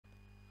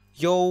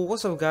Yo,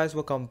 what's up guys,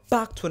 welcome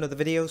back to another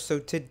video. So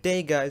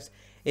today guys,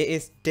 it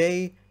is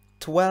day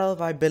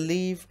 12 I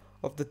believe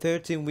of the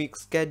 13-week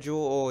schedule,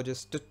 or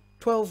just a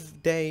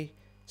 12-day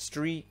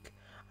streak.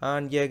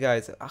 And yeah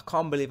guys, I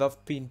can't believe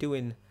I've been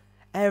doing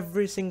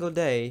every single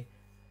day.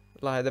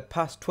 Like the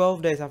past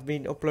 12 days I've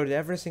been uploading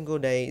every single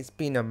day. It's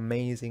been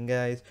amazing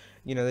guys.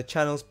 You know, the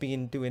channel's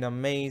been doing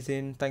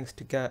amazing thanks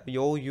to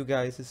all you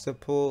guys'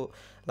 support.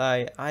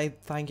 Like, I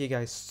thank you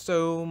guys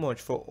so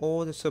much for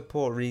all the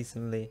support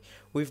recently.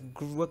 We're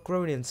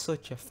growing in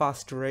such a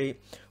fast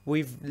rate.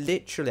 I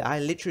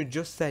literally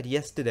just said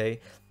yesterday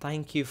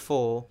thank you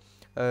for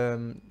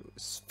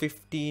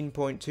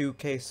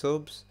 15.2k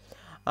subs,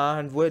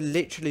 and we're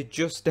literally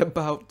just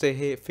about to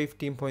hit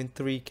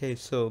 15.3k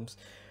subs,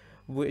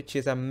 which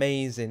is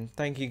amazing.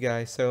 Thank you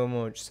guys so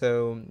much.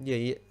 So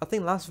yeah, I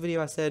think last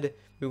video I said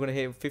we were gonna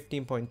hit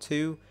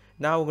 15.2.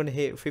 Now we're gonna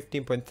hit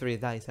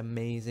 15.3. That is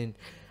amazing.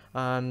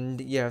 And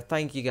yeah,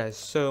 thank you guys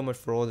so much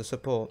for all the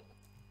support.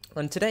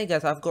 And today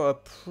guys, I've got a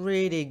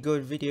pretty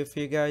good video for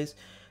you guys.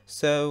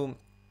 So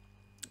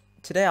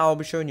today I'll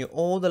be showing you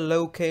all the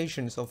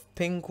locations of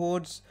pink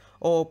woods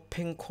or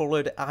pink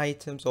colored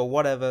items or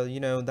whatever, you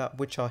know, that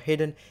which are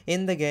hidden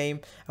in the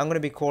game. I'm going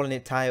to be calling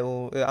it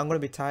I'm going to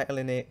be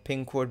titling it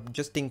pink wood,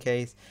 just in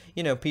case,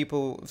 you know,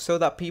 so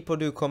that people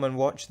do come and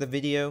watch the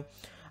video.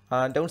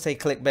 Don't say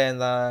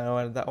clickbait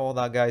and all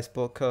that guys,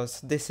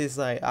 because this is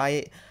like,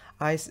 I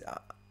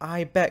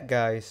bet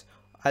guys,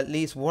 at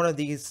least one of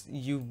these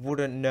you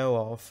wouldn't know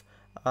of.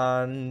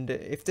 And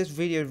if this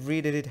video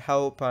really did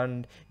help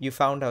and you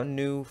found something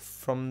new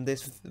from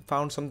this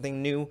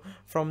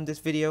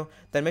video,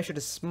 then make sure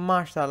to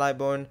smash that like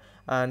button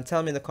and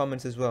tell me in the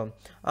comments as well.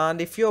 And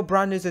if you're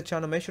brand new to the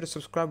channel, make sure to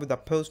subscribe with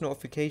that post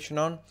notification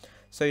on,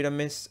 so you don't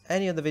miss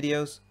any of the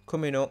videos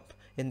coming up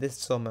in this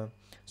summer.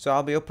 So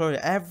I'll be uploading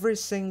every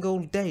single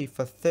day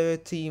for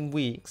 13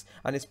 weeks,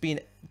 and it's been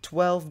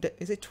 12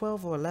 is it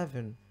 12 or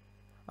 11?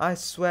 I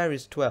swear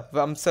it's 12.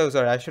 I'm so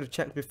sorry, I should have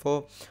checked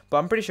before, but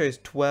I'm pretty sure it's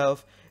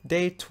 12.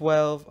 Day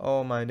 12,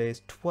 oh my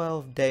days,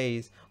 12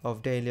 days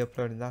of daily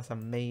uploading. That's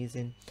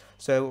amazing.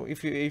 So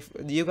if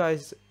you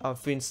guys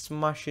have been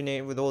smashing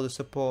it with all the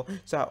support,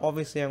 so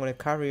obviously I'm going to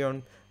carry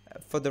on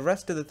for the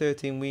rest of the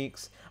 13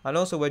 weeks. And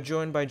also we're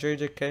joined by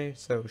JJK,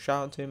 so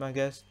shout out to him, I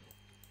guess.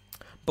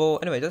 But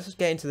anyway, let's just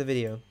get into the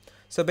video.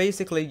 So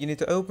basically, you need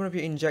to open up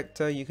your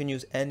injector. You can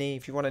use any.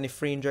 If you want any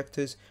free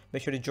injectors,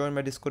 make sure to join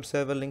my Discord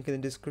server, link in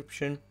the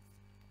description.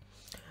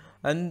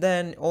 And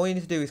then all you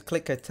need to do is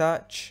click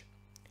attach.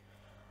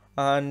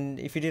 And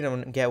if you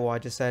didn't get what I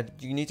just said,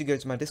 you need to go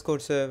to my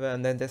Discord server,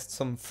 and then there's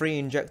some free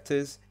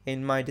injectors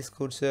in my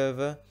Discord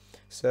server.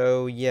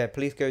 So yeah,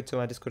 please go to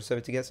my Discord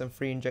server to get some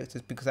free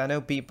injectors, because I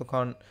know people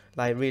can't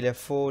like really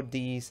afford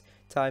these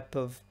type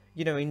of,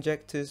 you know,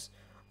 injectors,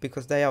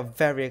 because they are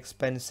very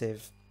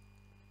expensive.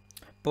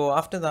 But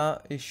after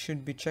that, it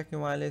should be checking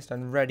my list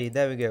and ready.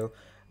 There we go.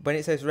 When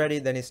it says ready,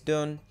 then it's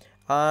done.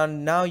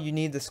 And now you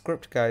need the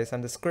script guys,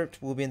 and the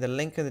script will be in the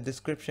link in the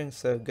description,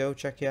 so go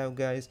check it out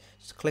guys.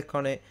 Just click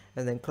on it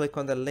and then click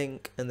on the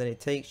link, and then it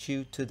takes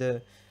you to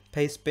the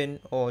paste bin,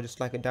 or just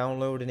like a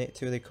downloading it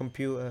to the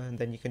computer, and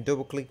then you can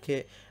double click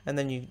it, and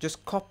then you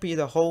just copy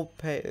the whole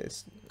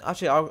page.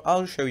 Actually,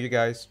 I'll show you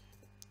guys.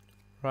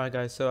 Right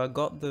guys, so I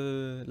got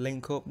the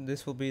link up.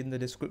 This will be in the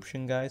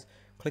description guys.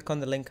 Click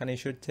on the link and it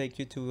should take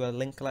you to a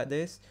link like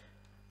this,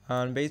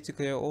 and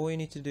basically all you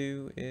need to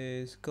do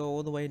is go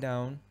all the way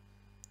down,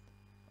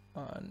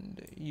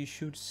 and you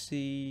should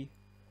see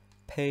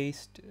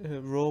paste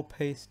raw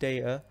paste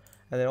data,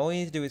 and then all you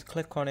need to do is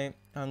click on it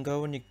and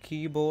go on your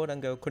keyboard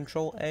and go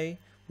Control A,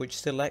 which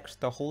selects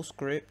the whole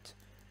script,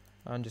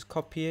 and just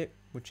copy it,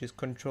 which is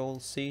Control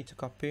C to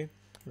copy. And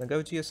then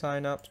go to your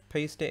signups,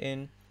 paste it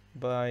in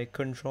by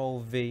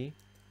Control V,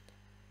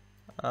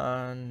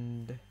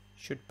 and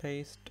should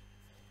paste.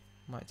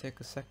 Might take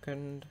a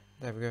second.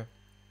 There we go.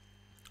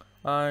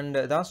 And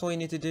that's all you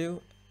need to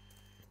do.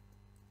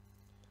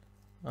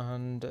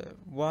 And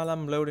while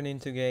I'm loading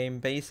into game,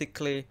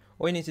 basically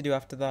all you need to do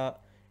after that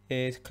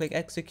is click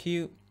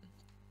execute,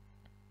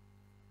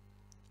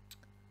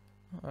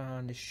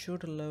 and it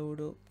should load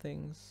up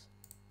things.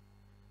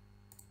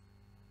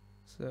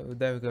 So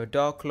there we go,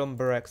 Dark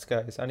Lumberex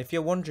guys. And if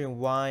you're wondering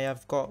why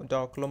I've got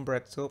Dark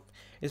Lumberex up,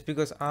 it's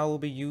because I will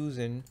be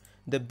using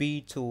the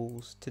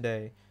Btools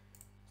today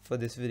for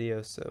this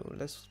video. So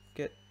let's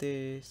get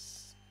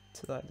this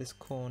to like this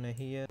corner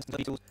here.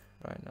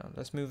 Right, now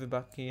let's move it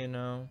back here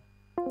now.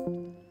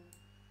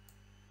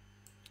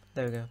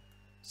 There we go.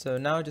 So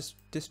now just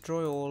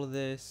destroy all of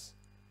this,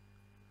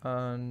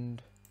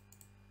 and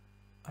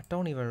I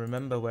don't even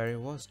remember where it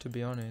was, to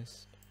be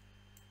honest.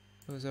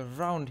 It was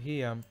around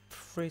here, I'm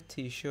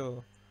pretty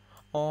sure.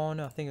 Oh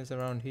no, I think it was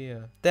around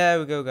here. There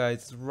we go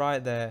guys, it's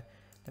right there.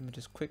 Let me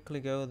just quickly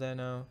go there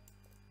now.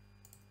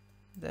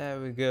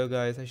 There we go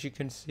guys, as you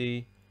can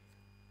see,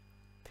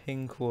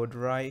 pink wood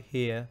right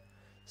here.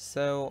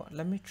 So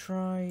let me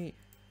try,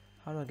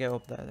 how do I get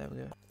up there? There we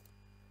go.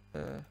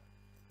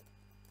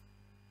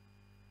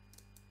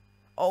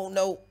 Oh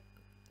no,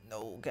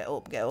 no, get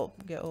up, get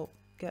up, get up,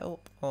 get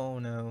up. Oh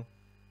no,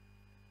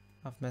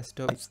 I've messed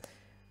up.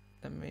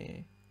 Let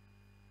me.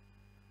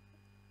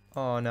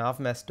 Oh no, I've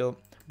messed up.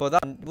 But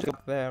that, we'll go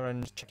back there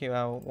and check it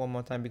out one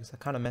more time because I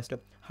kind of messed up.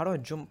 How do I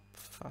jump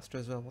faster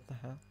as well? What the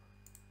hell?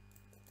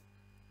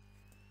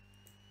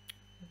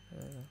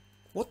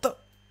 What the?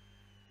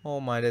 Oh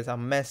my days, I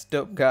messed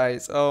up,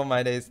 guys. Oh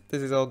my days,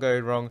 this is all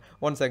going wrong.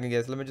 1 second,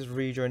 guys. Let me just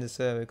rejoin the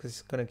server because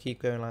it's gonna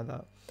keep going like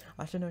that.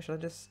 Actually, no. Should I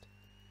just?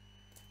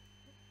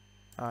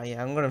 Ah,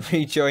 yeah, I'm gonna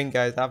rejoin,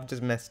 guys. I've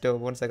just messed up.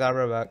 1 second,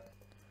 I'll be back.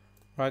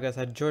 Right, guys,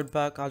 I joined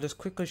back. I'll just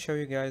quickly show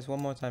you guys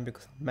one more time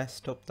because I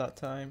messed up that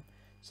time.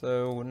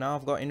 So now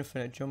I've got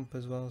infinite jump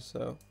as well.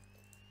 So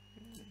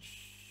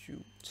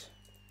shoot,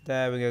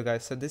 there we go,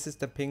 guys. So this is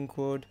the pink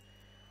wood,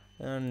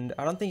 and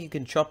I don't think you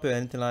can chop it or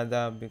anything like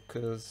that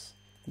because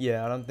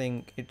yeah, I don't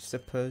think it's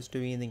supposed to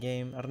be in the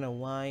game. I don't know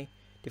why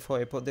before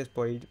I put this,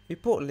 but we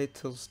put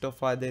little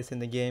stuff like this in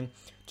the game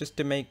just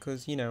to make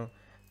us, you know,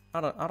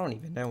 I don't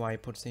even know why he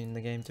puts it in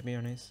the game, to be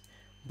honest.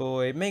 But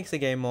it makes the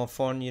game more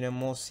fun, you know,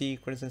 more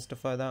secrets and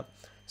stuff like that.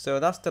 So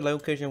that's the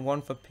location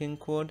 1 for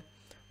Pinkwood.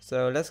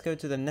 So let's go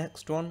to the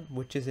next one,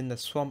 which is in the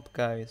swamp,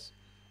 guys.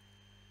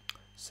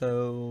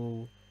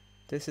 So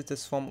this is the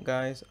swamp,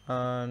 guys,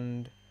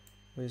 and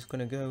we're just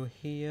gonna go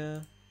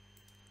here,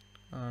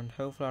 and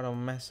hopefully I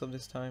don't mess up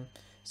this time.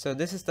 So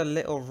this is the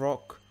little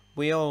rock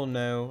we all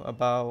know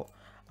about,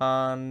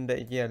 and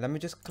yeah, let me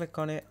just click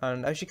on it,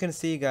 and as you can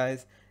see,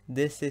 guys,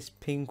 this is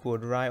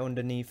Pinkwood right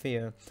underneath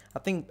here. I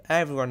think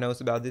everyone knows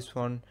about this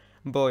one,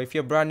 but if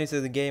you're brand new to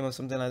the game or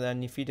something like that,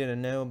 and if you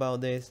didn't know about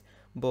this,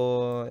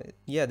 but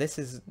yeah, this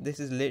is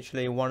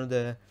literally one of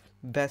the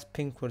best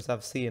Pinkwoods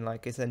I've seen.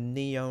 Like, it's a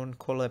neon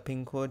color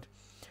Pinkwood.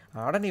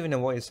 I don't even know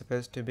what it's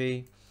supposed to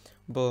be,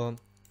 but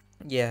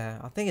yeah,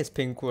 I think it's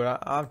Pinkwood.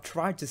 I've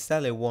tried to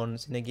sell it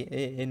once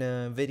in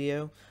a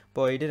video,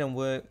 but it didn't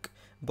work.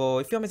 But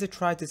if you want me to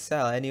try to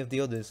sell any of the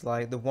others,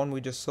 like the one we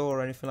just saw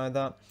or anything like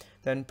that,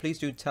 then please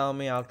do tell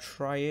me. I'll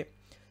try it.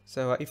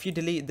 So if you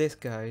delete this,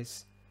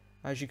 guys,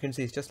 as you can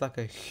see, it's just like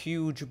a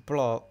huge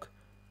block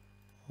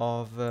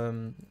of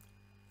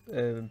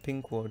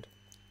Pinkwood.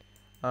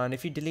 And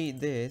if you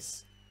delete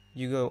this,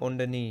 you go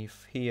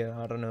underneath here.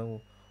 I don't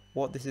know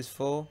what this is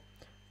for,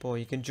 but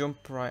you can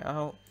jump right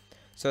out.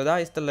 So that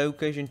is the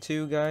location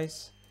 2,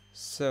 guys.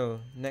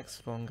 So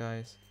next one,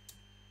 guys.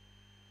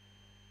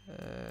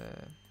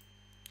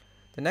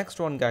 The next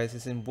one, guys,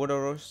 is in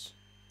Woodorus.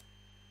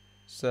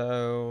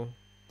 So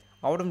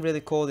I wouldn't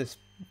really call this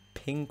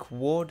pink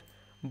wood,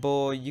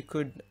 but you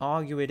could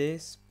argue it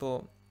is.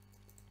 But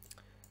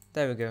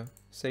there we go.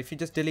 So if you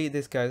just delete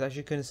this, guys, as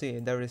you can see,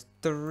 there is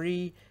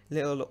 3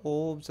 little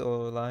orbs,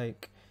 or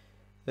like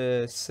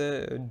I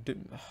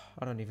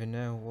don't even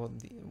know what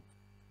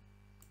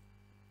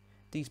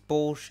these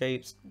ball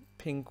shapes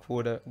pink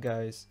wood are,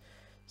 guys.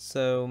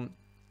 So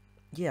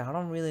yeah, I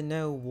don't really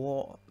know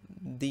what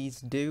these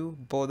do,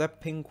 but they're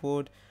pink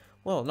wood.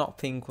 Well, not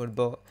pink wood,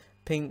 but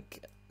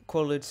pink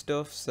colored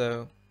stuff.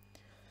 So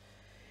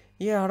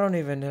yeah, I don't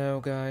even know,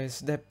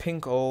 guys. They're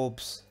pink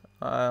orbs,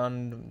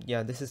 and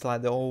yeah, this is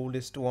like the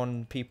oldest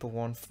one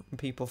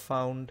people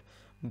found.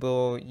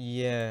 But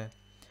yeah,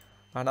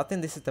 and I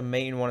think this is the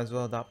main one as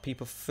well that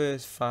people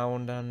first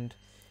found. And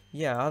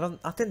yeah,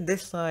 I think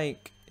this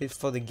like is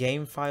for the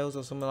game files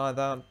or something like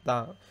that.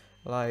 That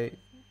like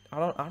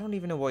I don't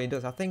even know what it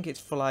does. I think it's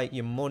for like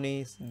your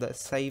money, the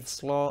save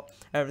slot,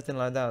 everything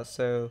like that.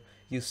 So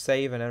you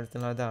save and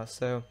everything like that.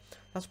 So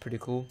that's pretty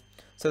cool.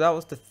 So that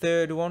was the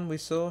 3rd one we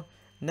saw.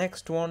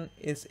 Next one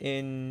is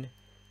in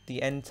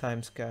the end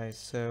times, guys.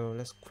 So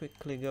let's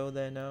quickly go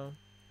there now.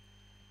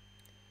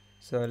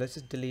 So let's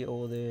just delete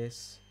all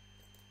this.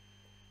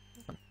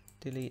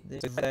 Delete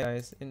this,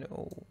 guys.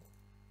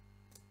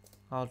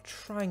 I'll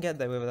try and get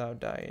there without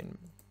dying.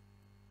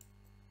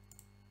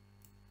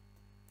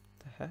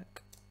 The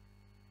heck?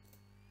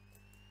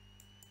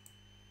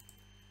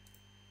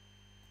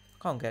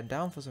 I can't get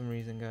down for some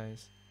reason,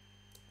 guys.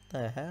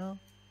 The hell?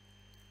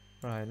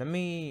 Right, let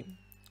me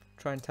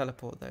try and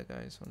teleport there,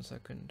 guys. 1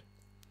 second.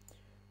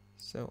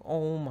 So,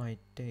 oh my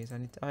days,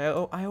 I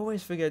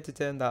always forget to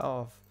turn that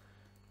off.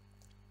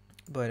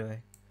 But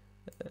anyway,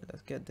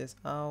 let's get this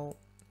out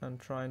and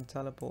try and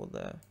teleport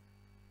there.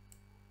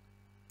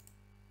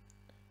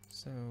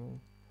 So,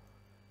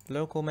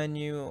 local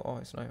menu. Oh,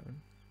 it's not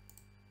even.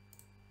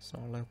 It's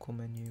not a local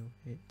menu.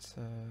 It's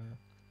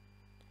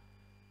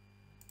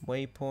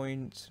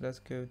waypoints. Let's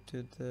go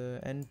to the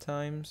end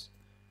times.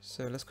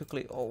 So let's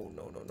quickly. Oh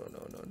no!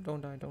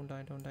 Don't die!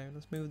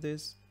 Let's move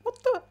this.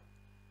 What the?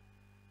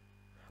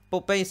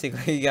 But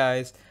basically,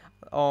 guys,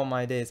 oh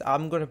my days,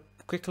 I'm gonna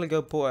quickly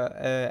go put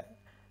a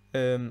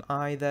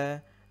eye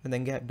there and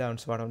then get down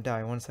so I don't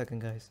die. 1 second,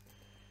 guys.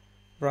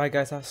 Right,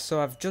 guys. So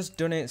I've just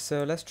done it.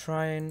 So let's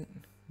try and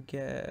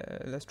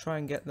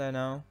get there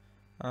now,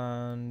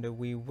 and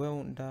we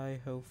won't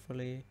die,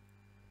 hopefully.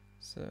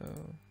 So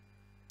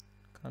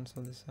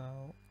cancel this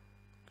out.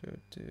 Go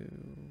to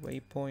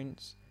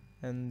waypoints.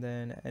 And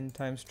then end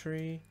times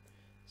tree.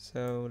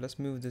 So let's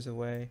move this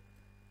away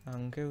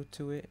and go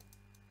to it.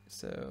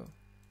 So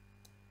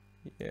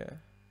yeah,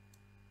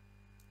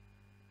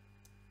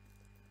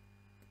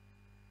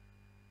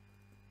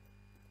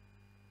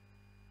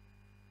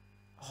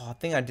 Oh, I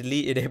think I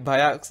deleted it by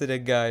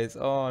accident, guys.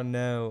 Oh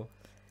no.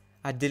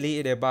 I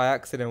deleted it by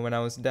accident when I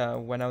was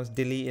down, when I was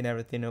deleting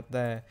everything up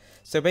there.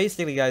 So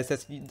basically, guys,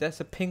 that's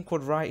a pink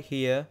wood right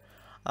here,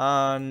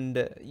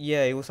 and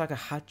yeah, it was like a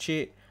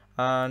hatchet.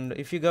 And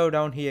if you go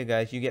down here,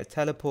 guys, you get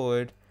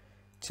teleported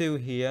to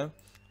here,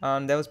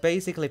 and there was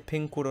basically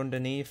pink wood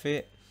underneath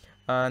it.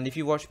 And if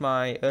you watch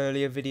my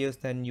earlier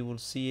videos, then you will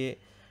see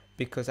it,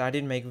 because I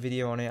did make a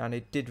video on it and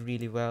it did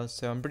really well.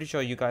 So I'm pretty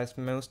sure you guys,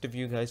 most of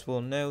you guys,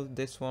 will know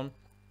this one.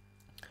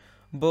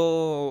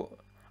 But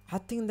I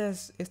think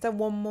is there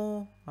one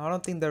more? I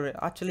don't think there is.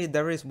 Actually,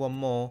 there is one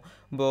more,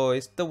 but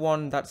it's the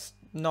one that's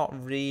not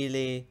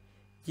really,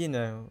 you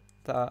know,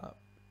 that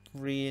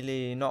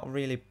really, not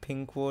really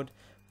pink wood.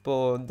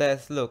 But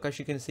there's, look, as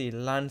you can see,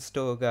 land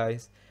store,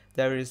 guys.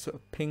 There is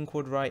pink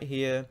wood right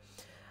here.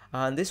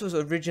 And this was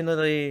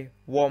originally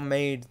what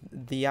made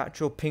the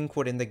actual pink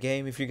wood in the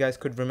game, if you guys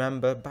could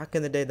remember. Back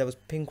in the day, there was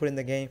pink wood in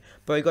the game,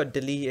 but it got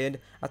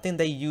deleted. I think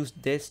they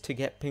used this to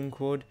get pink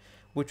wood,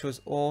 which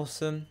was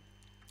awesome.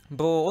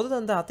 But other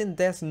than that, I think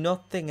there's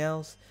nothing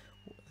else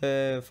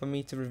for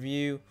me to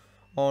review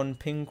on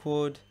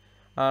Pinkwood,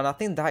 and I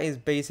think that is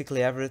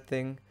basically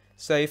everything.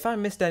 So if I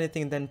missed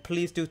anything, then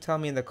please do tell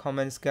me in the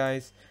comments,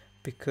 guys,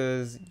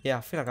 because yeah,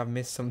 I feel like I've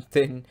missed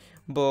something,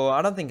 but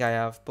I don't think I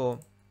have. But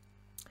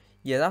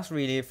yeah, that's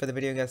really it for the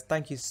video, guys.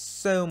 Thank you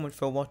so much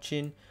for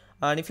watching,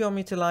 and if you want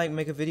me to like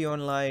make a video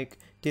on like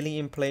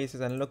deleting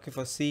places and looking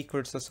for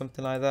secrets or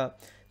something like that,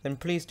 then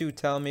please do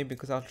tell me,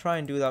 because I'll try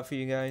and do that for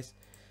you guys.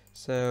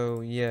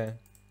 So yeah,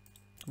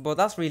 but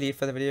that's really it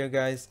for the video,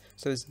 guys.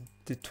 So it's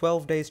the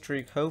 12-day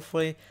streak.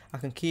 Hopefully I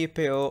can keep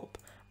it up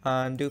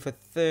and do it for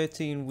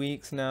 13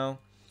 weeks now,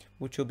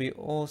 which will be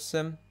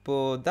awesome.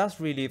 But that's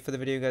really it for the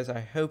video, guys.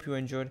 I hope you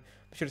enjoyed.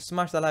 Be sure to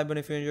smash that like button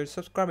if you enjoyed,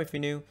 subscribe if you're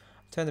new,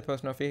 turn the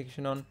post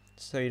notification on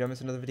so you don't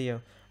miss another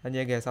video. And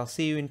yeah, guys, I'll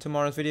see you in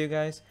tomorrow's video,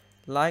 guys.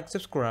 Like,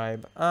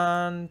 subscribe,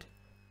 and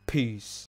peace.